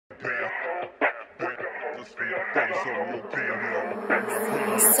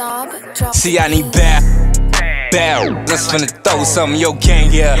See, I need bow. Let's finna throw something. Yo,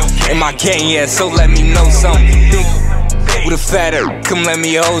 gang, yeah. In my gang, yeah. So let me know something. Thick with a fatter, come let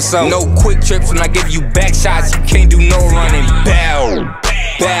me hold something. No quick trips when I give you back shots. You can't do no running. Bow.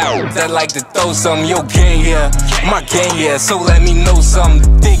 That like to throw something. Yo, gang, yeah. My gang, yeah. So let me know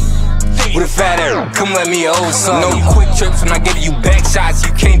something. Thick with a fatter, come let me hold something. No quick trips when I give you back shots.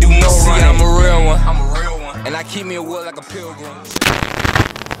 You can't do no running. I'm a real one. And I keep me a wood like a pilgrim.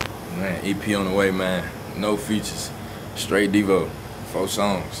 Man, EP on the way, man. No features. Straight Devo. 4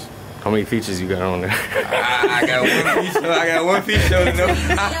 songs. How many features you got on there? I got one feature. I got one feature on the no.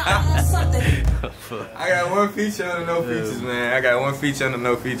 I got one feature on the no features, man. I got one feature on the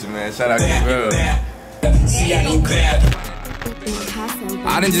no feature, man. Shout out to you, bro.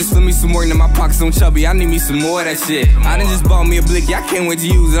 I done just put me some work in my pockets on chubby. I need me some more of that shit. I done just bought me a blicky. I can't wait to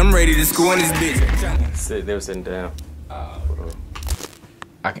use it. I'm ready to score in this bitch. They were sitting down.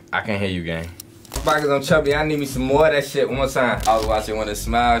 I can't hear you, gang. Pockets on chubby. I need me some more of that shit. One more time. I was watching one of the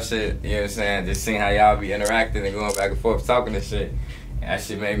Smile shit. You know what I'm saying? Just seeing how y'all be interacting and going back and forth talking and shit. And that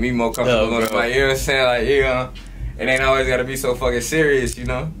shit made me more comfortable on my, you know what I'm saying? Like, you know, it ain't always gotta be so fucking serious, you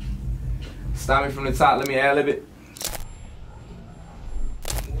know? Stop me from the top. Let me ad-lib it.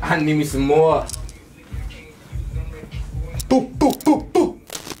 I need me some more. Boop, boop, boop, boop.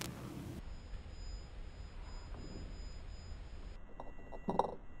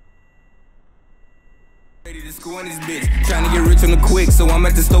 Ready to score in this bitch. Trying to get rich on the quick, so I'm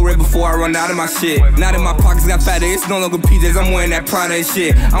at the store right before I run out of my shit. Now that my pockets got fatter, it's no longer PJs. I'm wearing that Prada and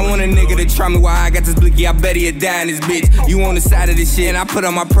shit. I want a nigga to try me while I got this blicky. I bet he'll die in this bitch. You on the side of this shit, and I put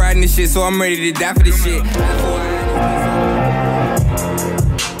on my pride in this shit, so I'm ready to die for this shit.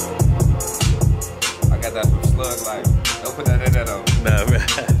 I got that from Slug, like, don't put that in there though. Nah,